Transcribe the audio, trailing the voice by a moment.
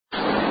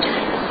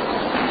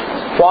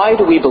Why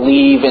do we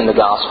believe in the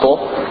gospel?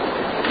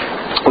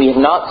 We have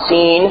not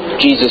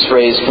seen Jesus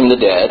raised from the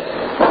dead.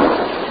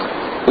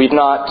 We've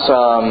not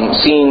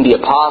seen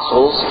the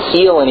apostles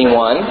heal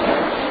anyone.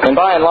 And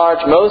by and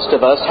large, most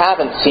of us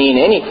haven't seen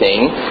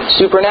anything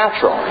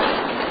supernatural.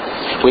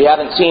 We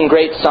haven't seen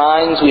great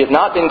signs. We have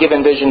not been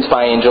given visions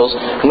by angels,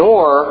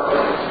 nor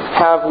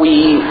have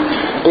we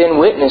been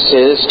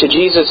witnesses to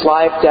Jesus'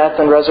 life, death,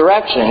 and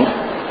resurrection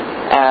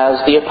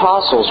as the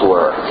apostles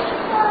were.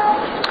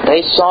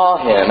 They saw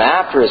Him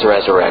after His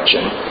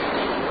resurrection.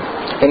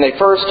 And they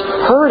first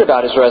heard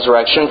about His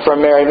resurrection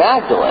from Mary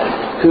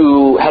Magdalene,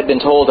 who had been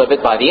told of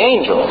it by the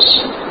angels.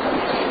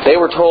 They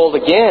were told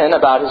again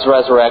about His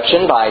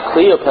resurrection by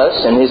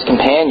Cleopas and his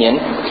companion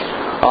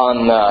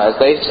as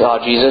they saw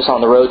Jesus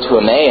on the road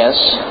to Emmaus.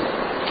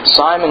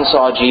 Simon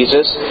saw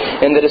Jesus,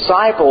 and the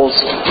disciples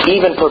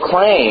even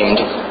proclaimed,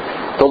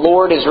 "The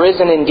Lord is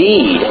risen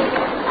indeed."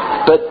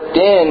 But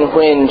then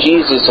when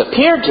Jesus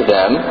appeared to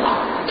them,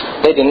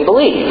 they didn't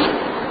believe.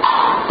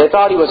 They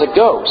thought He was a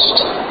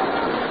ghost.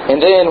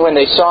 And then when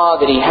they saw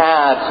that He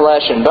had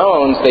flesh and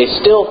bones, they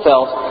still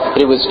felt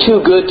that it was too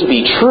good to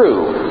be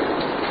true.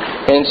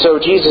 And so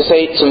Jesus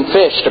ate some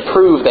fish to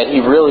prove that He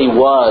really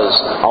was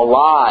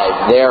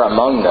alive there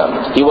among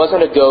them. He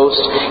wasn't a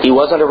ghost. He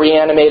wasn't a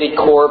reanimated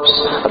corpse,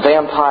 a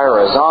vampire, or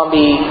a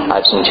zombie.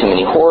 I've seen too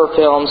many horror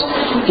films.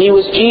 He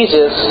was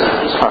Jesus.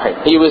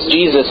 He was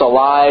Jesus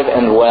alive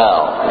and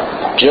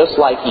well, just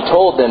like He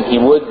told them He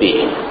would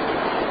be.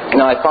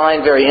 Now, I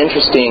find very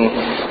interesting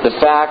the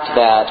fact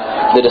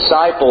that the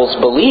disciples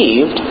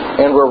believed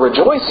and were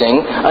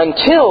rejoicing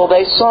until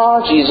they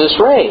saw Jesus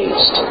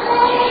raised.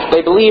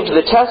 They believed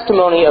the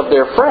testimony of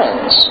their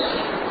friends,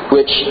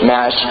 which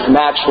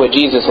matched what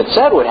Jesus had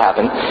said would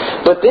happen.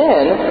 But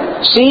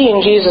then,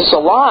 seeing Jesus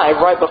alive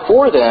right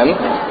before them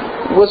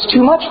was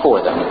too much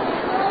for them.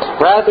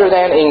 Rather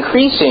than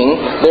increasing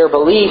their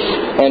belief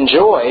and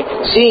joy,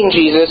 seeing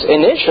Jesus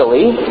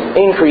initially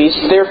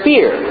increased their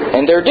fear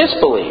and their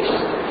disbelief.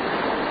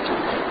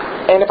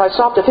 And if I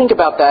stop to think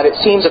about that, it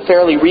seems a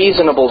fairly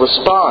reasonable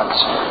response.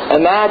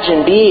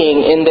 Imagine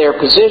being in their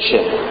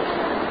position.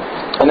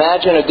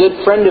 Imagine a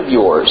good friend of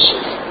yours.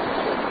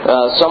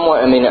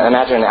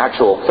 Imagine an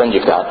actual friend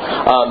you've got.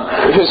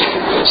 Who's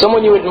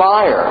someone you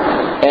admire,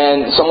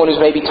 and someone who's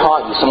maybe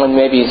taught you, someone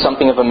maybe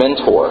something of a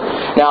mentor.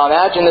 Now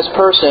imagine this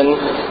person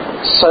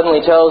suddenly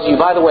tells you,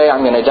 by the way,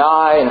 I'm going to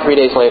die, and 3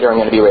 days later I'm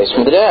going to be raised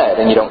from the dead,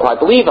 and you don't quite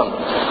believe them.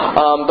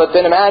 But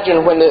then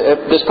imagine when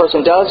this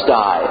person does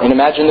die, and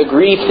imagine the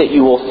grief that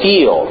you will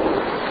feel.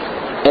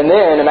 And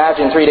then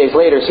imagine 3 days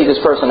later, see this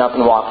person up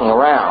and walking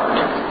around.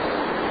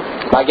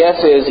 My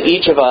guess is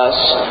each of us,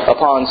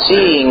 upon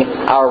seeing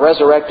our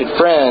resurrected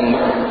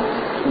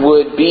friend,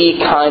 would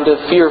be kind of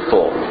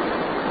fearful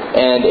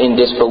and in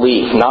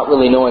disbelief, not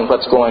really knowing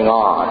what's going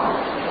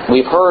on.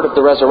 We've heard of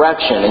the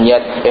resurrection, and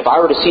yet if I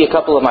were to see a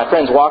couple of my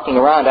friends walking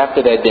around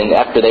after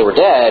they were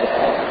dead,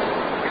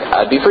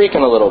 I'd be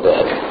freaking a little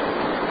bit.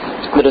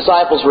 The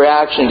disciples'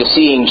 reaction to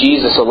seeing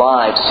Jesus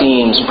alive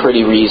seems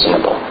pretty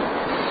reasonable.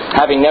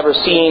 Having never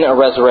seen a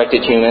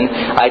resurrected human,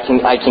 I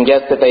can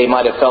guess that they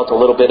might have felt a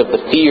little bit of the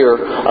fear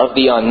of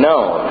the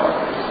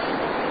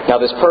unknown. Now,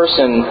 this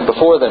person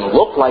before them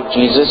looked like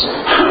Jesus,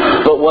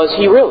 but was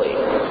He really?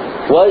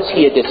 Was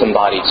He a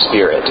disembodied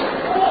spirit?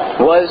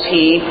 Was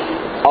He,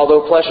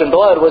 although flesh and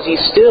blood, was He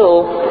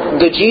still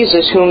the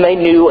Jesus whom they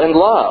knew and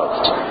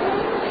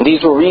loved?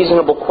 These were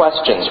reasonable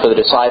questions for the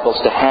disciples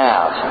to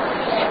have.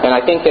 And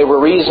I think they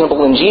were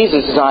reasonable in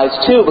Jesus' eyes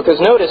too,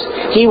 because notice,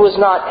 He was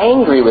not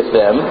angry with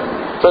them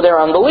for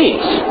their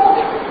unbelief.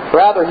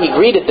 Rather, He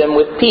greeted them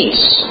with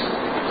peace.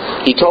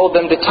 He told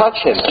them to touch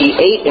Him. He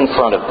ate in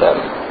front of them.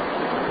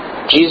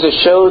 Jesus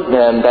showed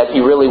them that He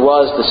really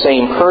was the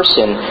same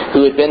person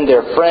who had been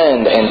their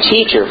friend and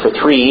teacher for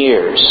 3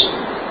 years.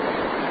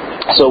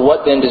 So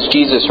what then does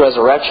Jesus'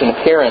 resurrection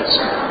appearance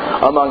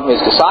among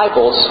His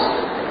disciples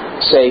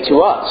say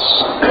to us?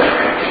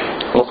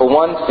 Well, for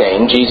one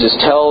thing, Jesus'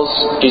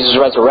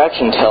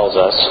 resurrection tells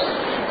us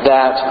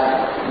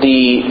that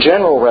the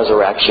general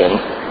resurrection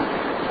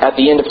at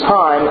the end of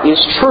time is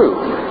true.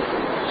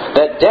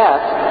 That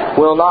death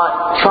will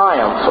not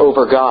triumph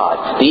over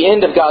God. The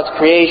end of God's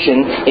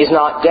creation is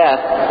not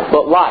death,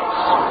 but life.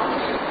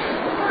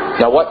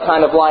 Now, what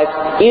kind of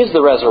life is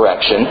the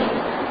resurrection?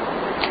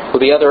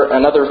 Well,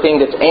 another thing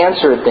that's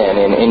answered then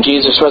in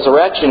Jesus'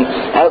 resurrection,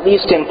 at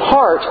least in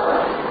part,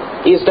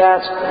 is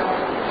that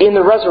in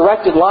the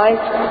resurrected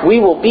life, we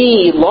will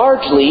be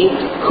largely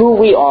who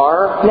we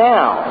are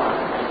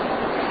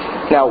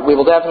now. Now, we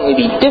will definitely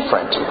be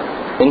different.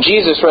 In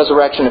Jesus'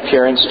 resurrection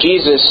appearance,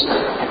 Jesus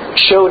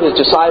showed His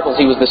disciples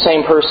He was the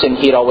same person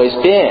He had always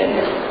been.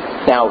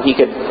 Now, He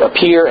could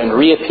appear and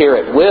reappear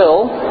at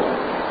will,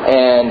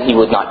 and He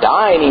would not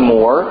die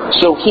anymore,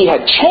 so He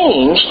had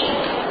changed,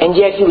 and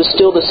yet He was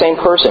still the same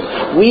person.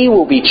 We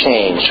will be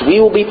changed. We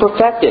will be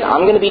perfected.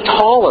 I'm going to be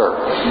taller.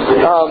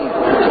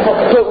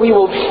 But we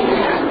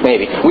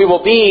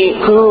will be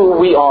who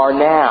we are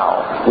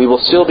now. We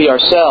will still be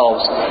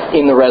ourselves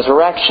in the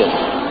resurrection.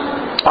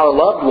 our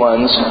loved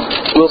ones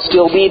will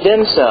still be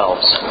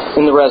themselves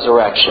in the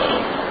resurrection.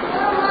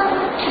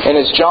 And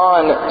as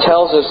John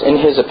tells us in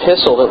his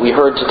epistle that we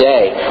heard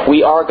today,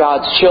 we are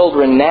God's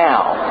children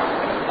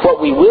now. What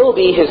we will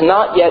be has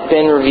not yet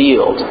been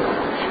revealed.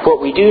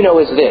 What we do know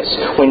is this: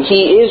 when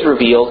He is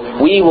revealed,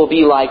 we will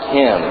be like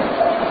Him.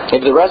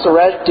 If the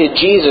resurrected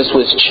Jesus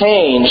was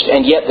changed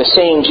and yet the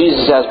same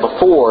Jesus as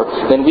before,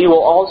 then we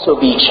will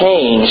also be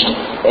changed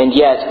and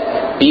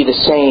yet be the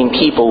same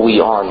people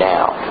we are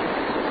now.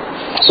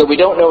 So we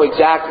don't know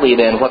exactly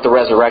then what the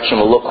resurrection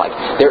will look like.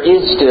 There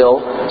is still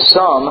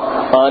some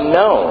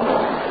unknown,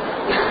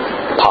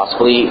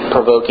 possibly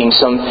provoking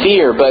some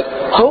fear, but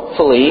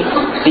hopefully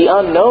the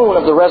unknown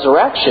of the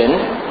resurrection,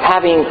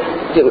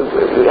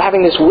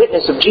 having this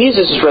witness of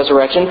Jesus'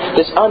 resurrection,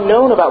 this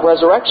unknown about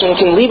resurrection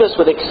can leave us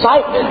with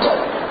excitement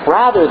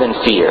rather than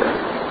fear.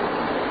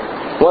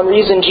 One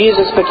reason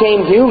Jesus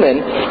became human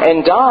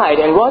and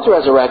died and was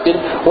resurrected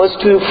was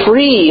to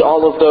free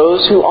all of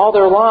those who all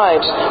their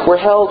lives were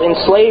held in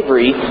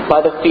slavery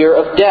by the fear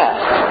of death.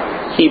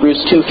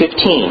 Hebrews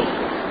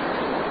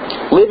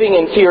 2:15. Living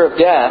in fear of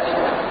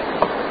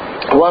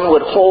death, one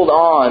would hold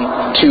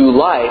on to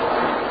life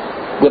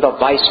with a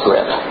vice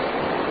grip,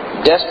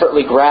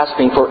 desperately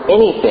grasping for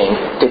anything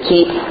to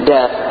keep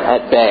death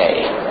at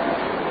bay.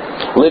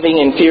 Living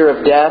in fear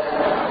of death,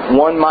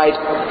 one might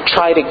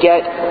try to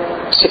get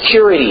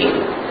security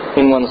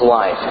in one's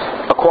life,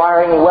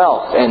 acquiring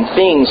wealth and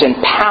things and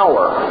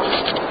power,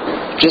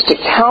 just to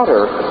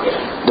counter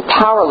the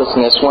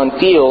powerlessness one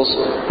feels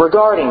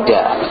regarding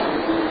death.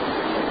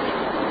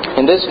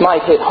 And this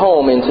might hit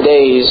home in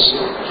today's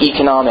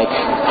economic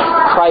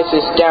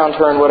crisis,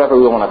 downturn, whatever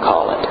we want to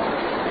call it.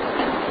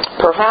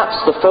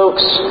 Perhaps the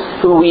folks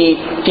who we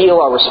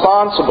feel are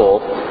responsible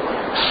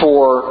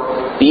for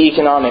the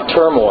economic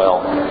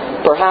turmoil,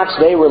 perhaps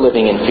they were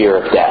living in fear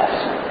of death.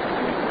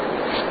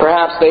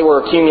 Perhaps they were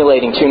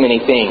accumulating too many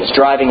things,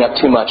 driving up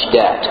too much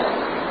debt.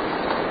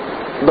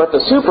 But the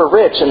super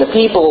rich and the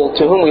people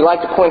to whom we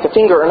like to point the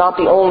finger are not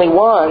the only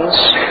ones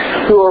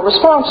who are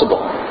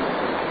responsible.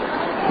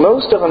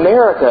 Most of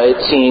America,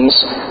 it seems,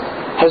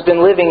 has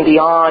been living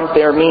beyond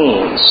their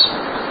means.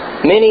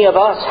 Many of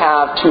us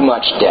have too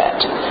much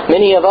debt.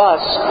 Many of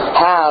us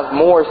have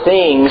more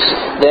things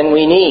than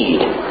we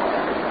need.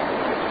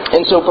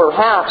 And so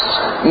perhaps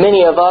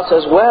many of us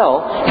as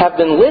well have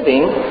been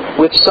living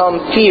with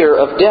some fear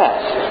of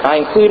death. I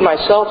include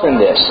myself in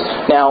this.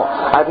 Now,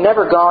 I've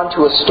never gone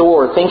to a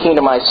store thinking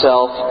to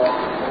myself,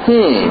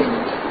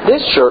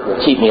 this shirt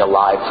will keep me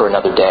alive for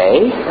another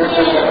day.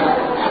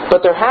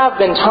 But there have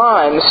been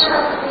times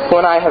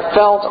when I have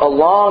felt a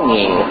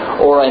longing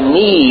or a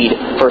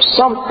need for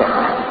something.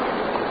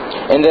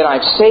 And then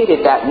I've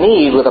sated that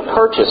need with a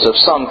purchase of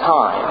some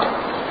kind.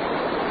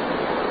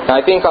 And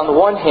I think on the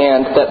one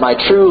hand that my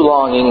true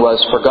longing was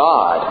for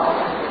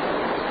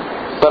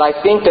God. But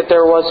I think that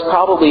there was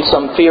probably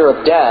some fear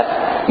of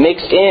death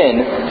mixed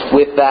in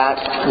with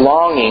that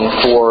longing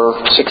for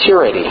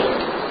security.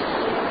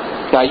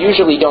 Now, I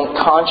usually don't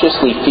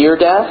consciously fear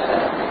death.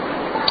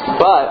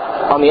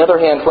 But, on the other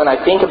hand, when I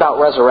think about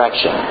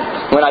resurrection,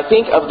 when I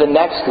think of the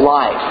next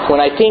life,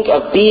 when I think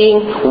of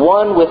being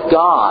one with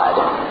God,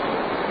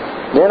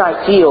 then I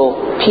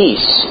feel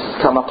peace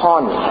come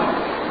upon me.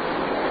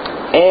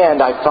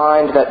 And I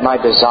find that my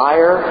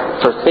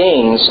desire for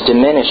things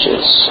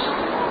diminishes.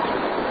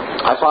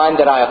 I find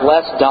that I have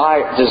less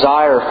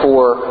desire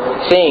for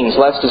things,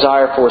 less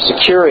desire for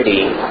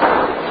security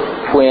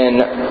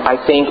when I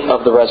think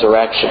of the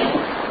resurrection.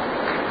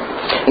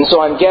 And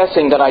so I'm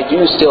guessing that I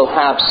do still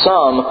have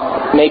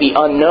some, maybe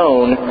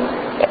unknown,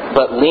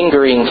 but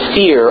lingering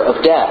fear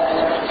of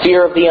death,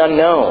 fear of the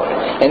unknown,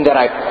 and that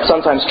I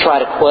sometimes try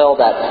to quell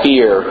that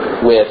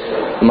fear with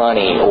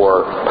money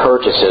or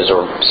purchases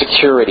or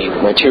security,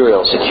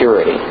 material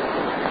security.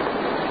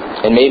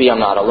 And maybe I'm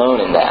not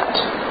alone in that.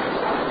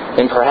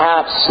 And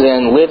perhaps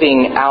then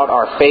living out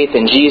our faith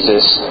in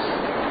Jesus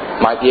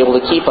might be able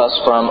to keep us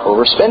from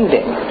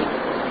overspending.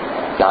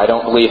 Now, I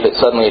don't believe that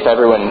suddenly if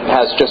everyone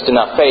has just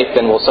enough faith,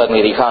 then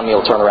the economy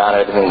will turn around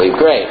and everything will be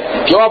great.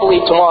 If you all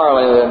believe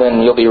tomorrow,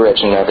 then you'll be rich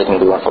and everything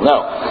will be wonderful.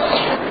 No.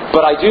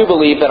 But I do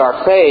believe that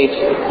our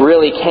faith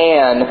really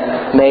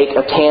can make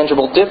a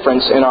tangible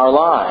difference in our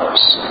lives.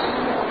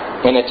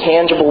 In a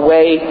tangible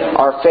way,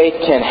 our faith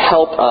can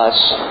help us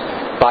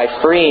by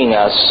freeing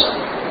us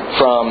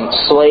from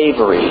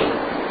slavery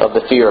of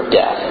the fear of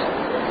death.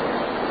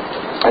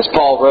 As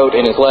Paul wrote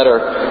in his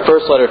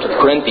first letter to the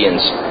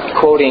Corinthians,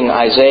 quoting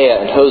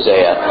Isaiah and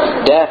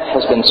Hosea, "Death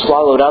has been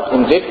swallowed up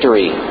in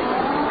victory.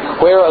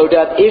 Where, O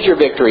death, is your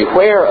victory?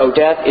 Where, O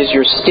death, is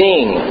your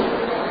sting?"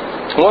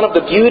 One of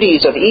the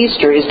beauties of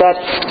Easter is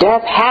that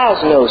death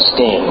has no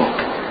sting.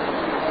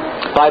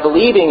 By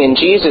believing in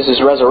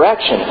Jesus'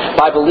 resurrection,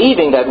 by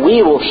believing that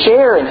we will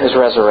share in His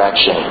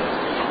resurrection,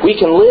 we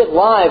can live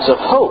lives of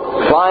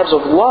hope, lives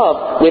of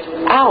love,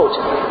 without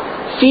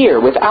fear,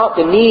 without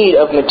the need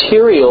of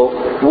material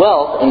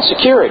wealth and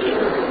security.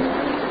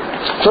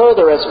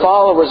 Further, as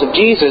followers of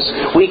Jesus,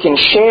 we can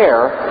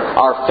share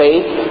our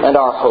faith and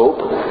our hope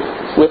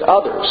with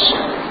others.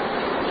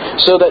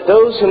 so that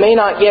those who may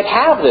not yet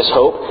have this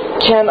hope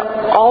can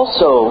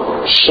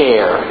also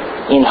share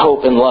in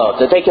hope and love,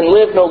 that they can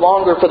live no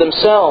longer for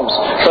themselves,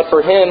 but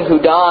for Him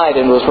who died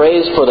and was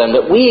raised for them,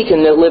 that we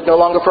can live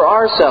no longer for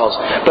ourselves,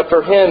 but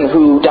for Him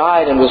who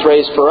died and was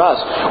raised for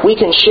us. We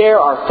can share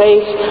our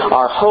faith,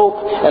 our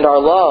hope, and our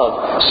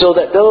love, so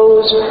that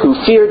those who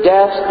fear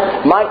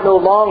death might no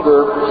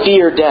longer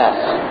fear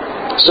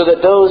death, so that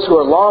those who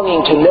are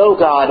longing to know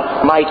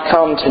God might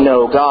come to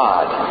know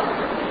God.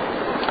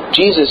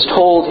 Jesus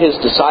told His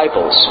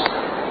disciples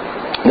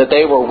that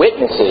they were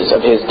witnesses of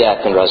His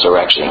death and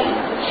resurrection.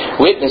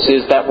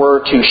 Witnesses that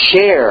were to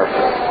share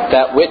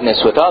that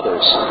witness with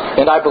others.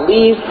 And I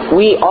believe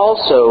we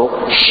also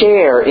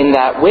share in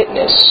that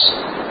witness.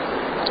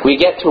 We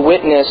get to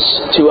witness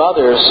to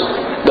others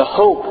the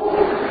hope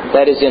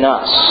that is in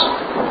us,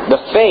 the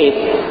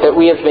faith that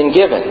we have been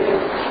given.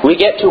 We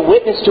get to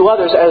witness to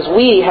others as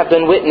we have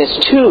been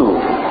witnessed to.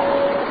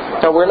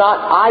 Now, we're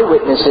not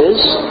eyewitnesses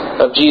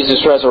of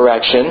Jesus'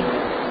 resurrection.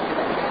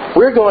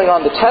 We're going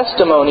on the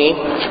testimony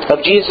of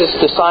Jesus'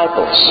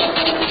 disciples.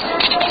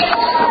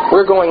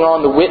 We're going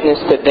on the witness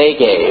that they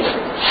gave,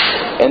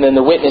 and then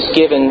the witness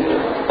given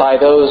by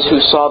those who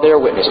saw their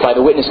witness, by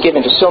the witness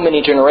given to so many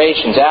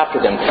generations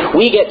after them.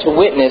 We get to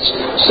witness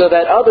so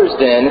that others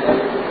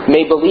then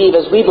may believe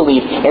as we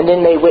believe, and then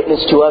may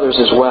witness to others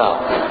as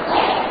well.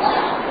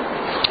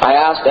 I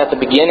asked at the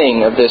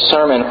beginning of this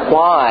sermon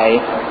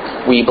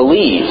why we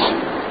believe.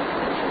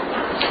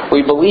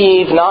 We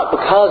believe not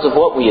because of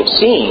what we have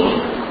seen,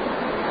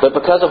 but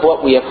because of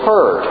what we have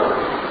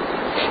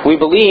heard. We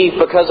believe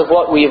because of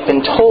what we have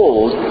been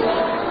told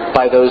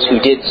by those who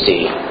did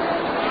see.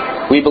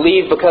 We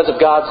believe because of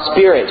God's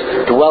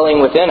Spirit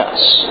dwelling within us,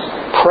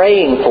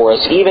 praying for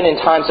us even in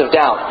times of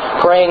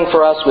doubt, praying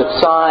for us with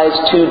sighs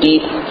too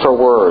deep for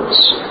words.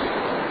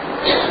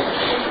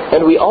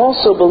 And we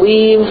also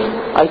believe,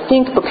 I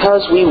think,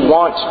 because we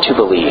want to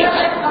believe.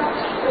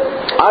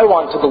 I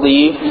want to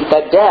believe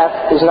that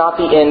death is not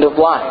the end of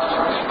life.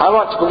 I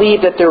want to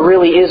believe that there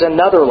really is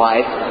another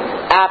life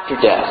after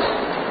death.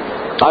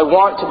 I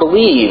want to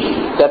believe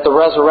that the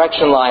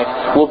resurrection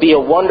life will be a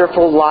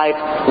wonderful life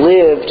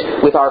lived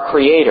with our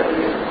Creator.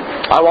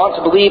 I want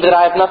to believe that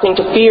I have nothing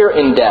to fear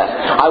in death.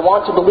 I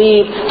want to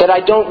believe that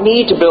I don't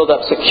need to build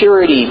up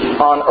security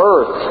on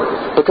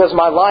earth because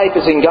my life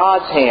is in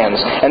God's hands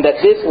and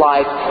that this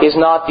life is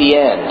not the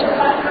end.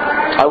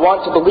 I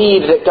want to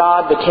believe that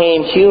God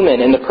became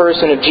human in the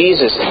person of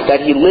Jesus,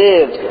 that He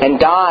lived and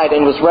died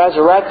and was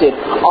resurrected,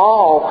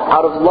 all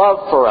out of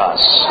love for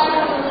us.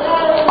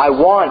 I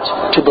want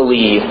to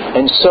believe,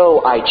 and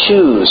so I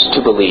choose to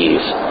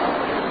believe.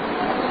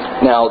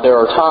 Now, there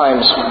are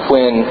times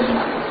when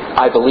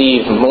I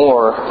believe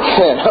more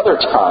than other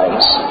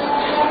times.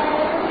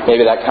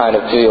 Maybe that kind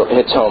of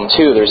hits home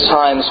too. There's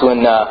times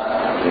when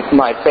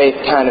my faith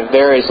kind of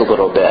varies a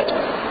little bit.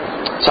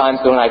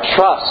 Times when I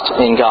trust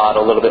in God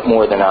a little bit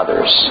more than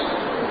others.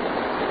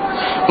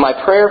 My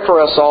prayer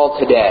for us all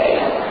today,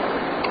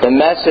 the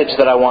message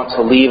that I want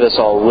to leave us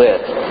all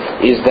with,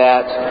 is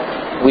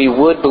that we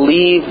would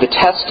believe the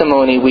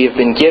testimony we have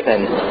been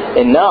given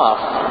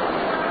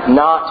enough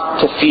not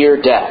to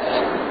fear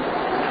death.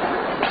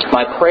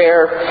 My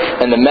prayer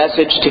and the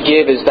message to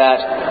give is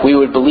that we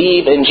would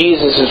believe in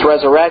Jesus'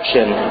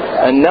 resurrection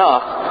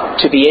enough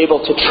to be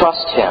able to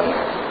trust Him,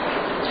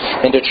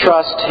 and to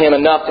trust Him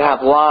enough to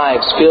have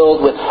lives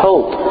filled with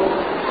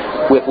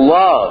hope, with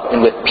love,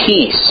 and with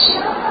peace.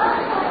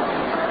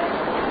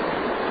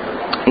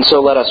 And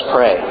so let us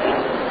pray.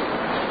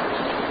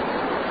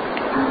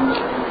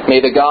 May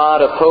the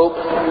God of hope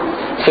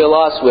fill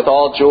us with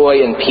all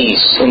joy and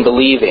peace in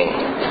believing,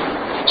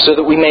 so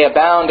that we may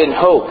abound in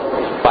hope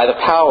by the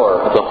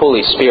power of the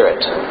Holy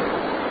Spirit.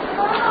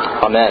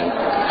 Amen.